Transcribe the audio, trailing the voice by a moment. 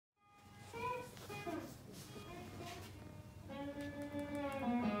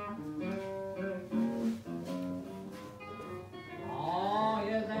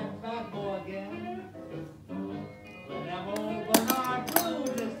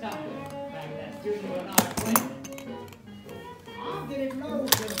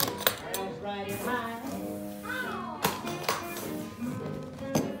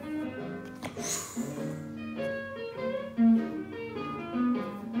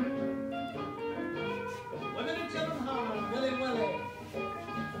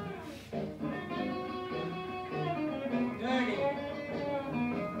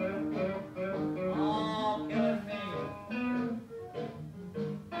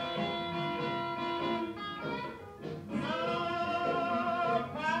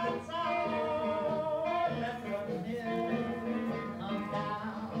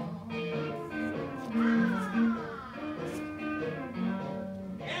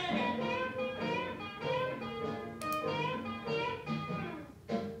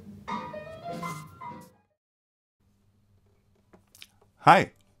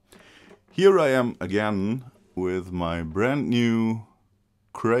Hi, here I am again with my brand new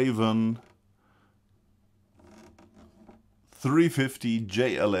Craven 350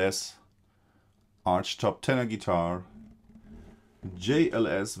 JLS archtop tenor guitar.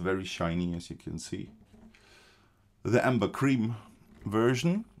 JLS, very shiny as you can see. The amber cream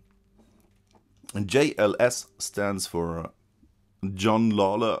version. And JLS stands for John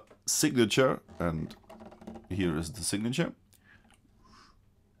Lawler signature, and here is the signature.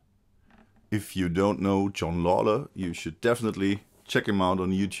 If you don't know John Lawler, you should definitely check him out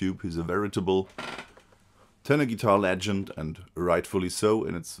on YouTube. He's a veritable tenor guitar legend, and rightfully so.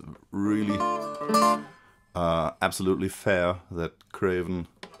 And it's really absolutely fair that Craven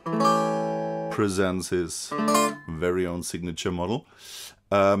presents his very own signature model.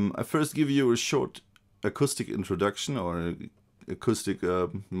 I first give you a short acoustic introduction or acoustic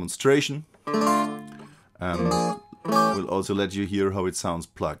demonstration, and we'll also let you hear how it sounds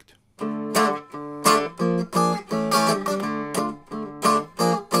plugged.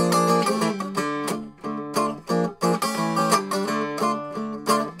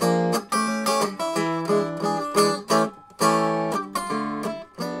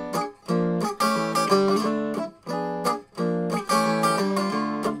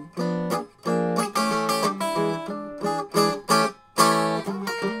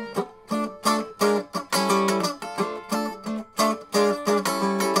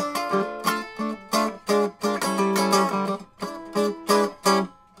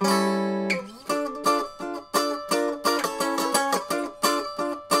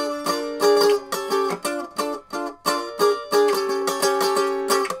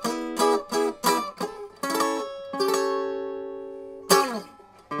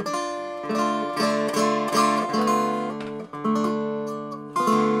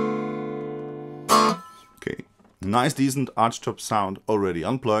 Nice decent archtop sound already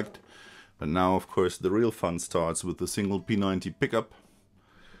unplugged, but now of course the real fun starts with the single P90 pickup.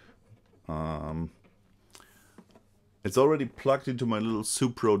 It's already plugged into my little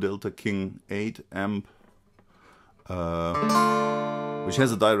Supro Delta King 8 amp, which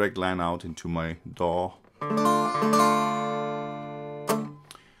has a direct line out into my DAW.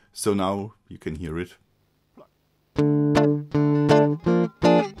 So now you can hear it.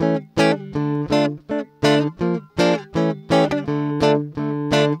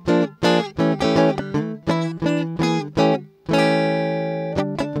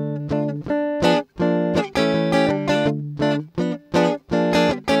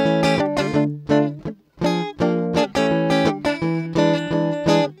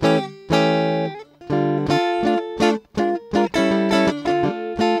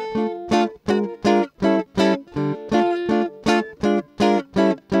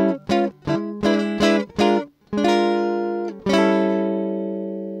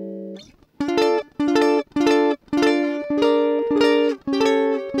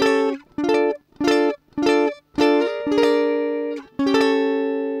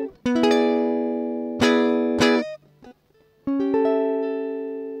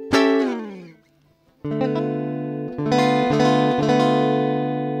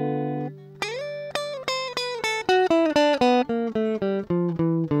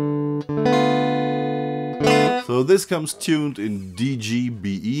 So this comes tuned in D, G,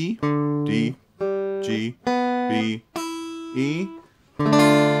 B, E, D, G, B, E.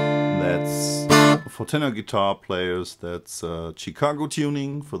 That's for tenor guitar players, that's Chicago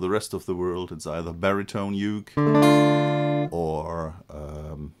tuning. For the rest of the world, it's either baritone uke or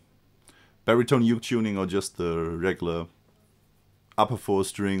baritone uke tuning, or just the regular upper 4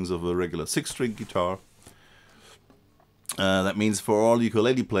 strings of a regular 6-string guitar. That means for all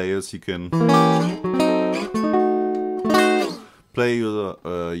ukulele players, you can play your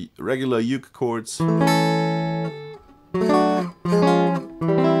regular uke chords and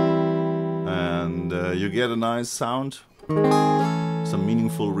you get a nice sound, some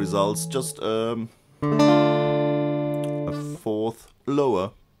meaningful results, just a fourth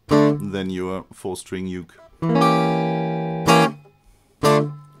lower than your 4-string uke,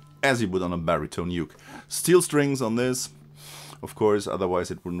 as you would on a baritone uke. Steel strings on this, of course,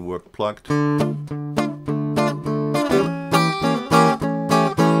 otherwise it wouldn't work plucked.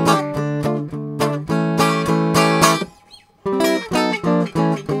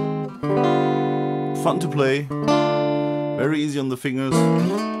 Fun to play, very easy on the fingers,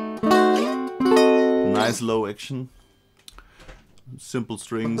 nice low action, simple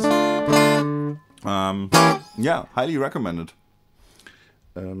strings. Yeah, highly recommended.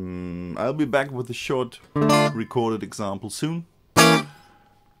 I'll be back with a short recorded example soon.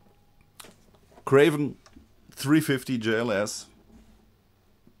 Craven 350 JLS,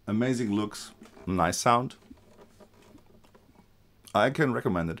 amazing looks, nice sound. I can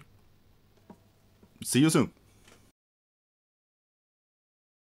recommend it. See you soon.